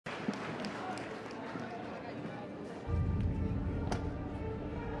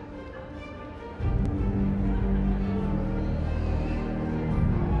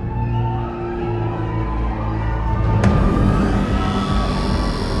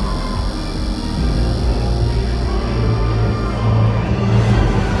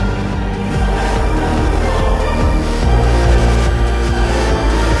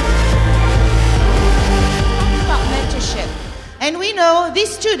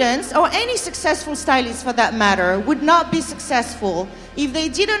students, or any successful stylist for that matter, would not be successful if they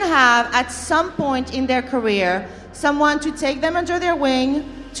didn't have, at some point in their career, someone to take them under their wing,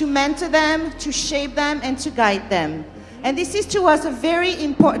 to mentor them, to shape them, and to guide them. And this is to us a very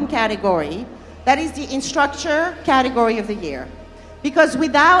important category. That is the instructor category of the year. Because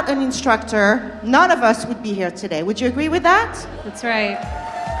without an instructor, none of us would be here today. Would you agree with that? That's right.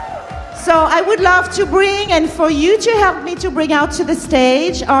 So I would love to bring, and for you to help me to bring out to the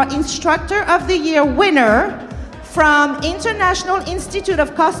stage, our Instructor of the Year winner from International Institute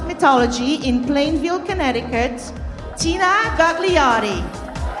of Cosmetology in Plainville, Connecticut, Teena Gugliotti.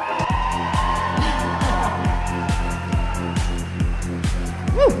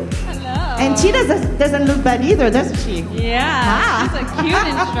 Hello. And Teena doesn't look bad either, doesn't she? Yeah, she's a cute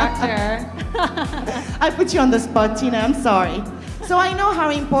instructor. I put you on the spot, Teena, I'm sorry. So I know how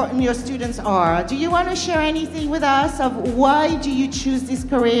important your students are. Do you want to share anything with us of why do you choose this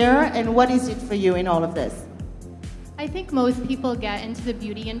career and what is it for you in all of this? I think most people get into the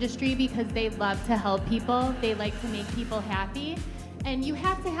beauty industry because they love to help people. They like to make people happy. And you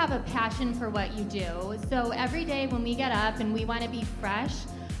have to have a passion for what you do. So every day when we get up and we want to be fresh,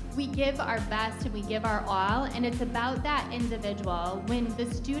 we give our best and we give our all, and it's about that individual. When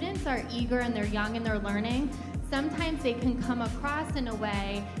the students are eager and they're young and they're learning, sometimes they can come across in a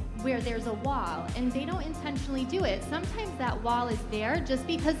way where there's a wall, and they don't intentionally do it. Sometimes that wall is there just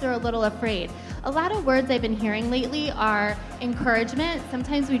because they're a little afraid. A lot of words I've been hearing lately are encouragement.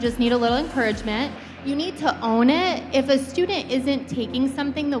 Sometimes we just need a little encouragement. You need to own it. If a student isn't taking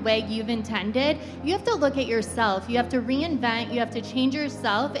something the way you've intended, you have to look at yourself. You have to reinvent, you have to change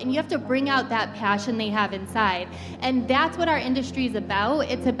yourself, and you have to bring out that passion they have inside. And that's what our industry is about.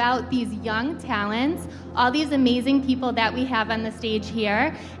 It's about these young talents, all these amazing people that we have on the stage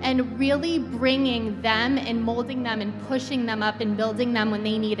here, and really bringing them and molding them and pushing them up and building them when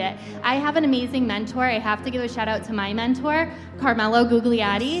they need it. I have an amazing mentor. I have to give a shout out to my mentor, Carmelo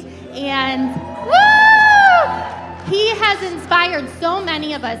Gugliotti, and he has inspired so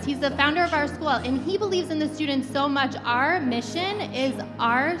many of us. He's the founder of our school, and he believes in the students so much. Our mission is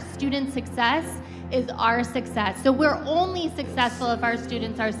our student success is our success. So we're only successful if our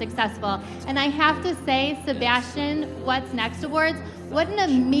students are successful. And I have to say, Sebastian, What's Next Awards, what an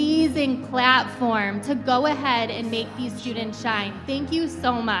amazing platform to go ahead and make these students shine. Thank you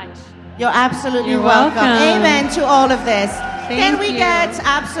so much. You're absolutely You're welcome. welcome. Amen to all of this. Can we you.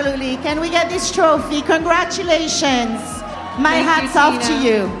 get this trophy? Congratulations. My Thank you, hat's off to Teena.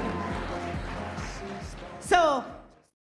 you.